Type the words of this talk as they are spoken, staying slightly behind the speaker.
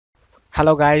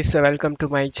Hello guys, welcome to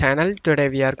my channel. Today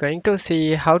we are going to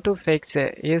see how to fix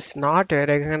is not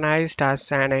recognized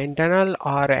as an internal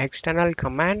or external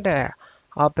command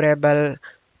operable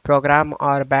program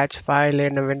or batch file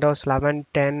in Windows 11,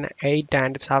 10, 8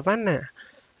 and 7.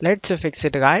 Let's fix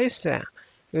it guys.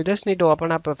 You just need to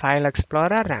open up a file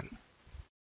explorer.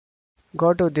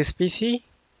 Go to this PC,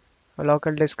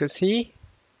 local disk C,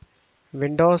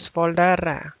 Windows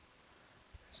folder,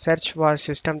 search for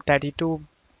system32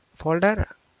 folder,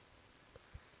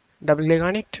 double click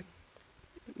on it.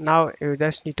 Now you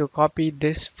just need to copy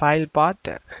this file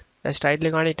path. Just right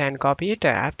click on it and copy it.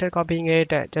 After copying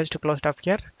it, just close it up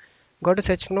here. Go to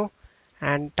search menu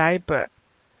and type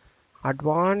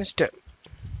advanced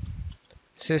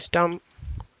system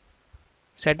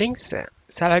settings.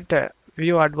 Select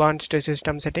view advanced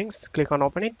system settings. Click on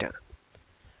open it.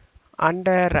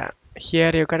 Under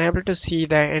here you can able to see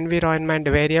the environment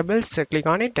variables. Click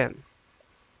on it.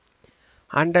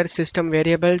 Under system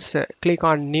variables, click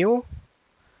on new.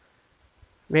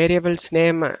 Variables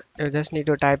name, you just need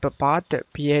to type a path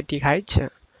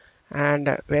path,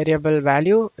 and variable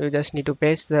value you just need to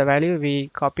paste the value we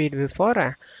copied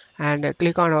before, and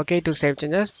click on OK to save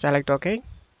changes. Select OK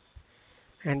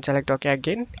and select OK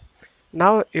again.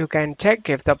 Now you can check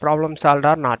if the problem solved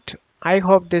or not. I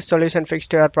hope this solution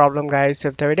fixed your problem guys.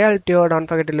 If the video helped you, don't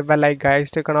forget to leave a like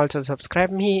guys. You can also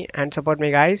subscribe me and support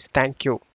me guys. Thank you.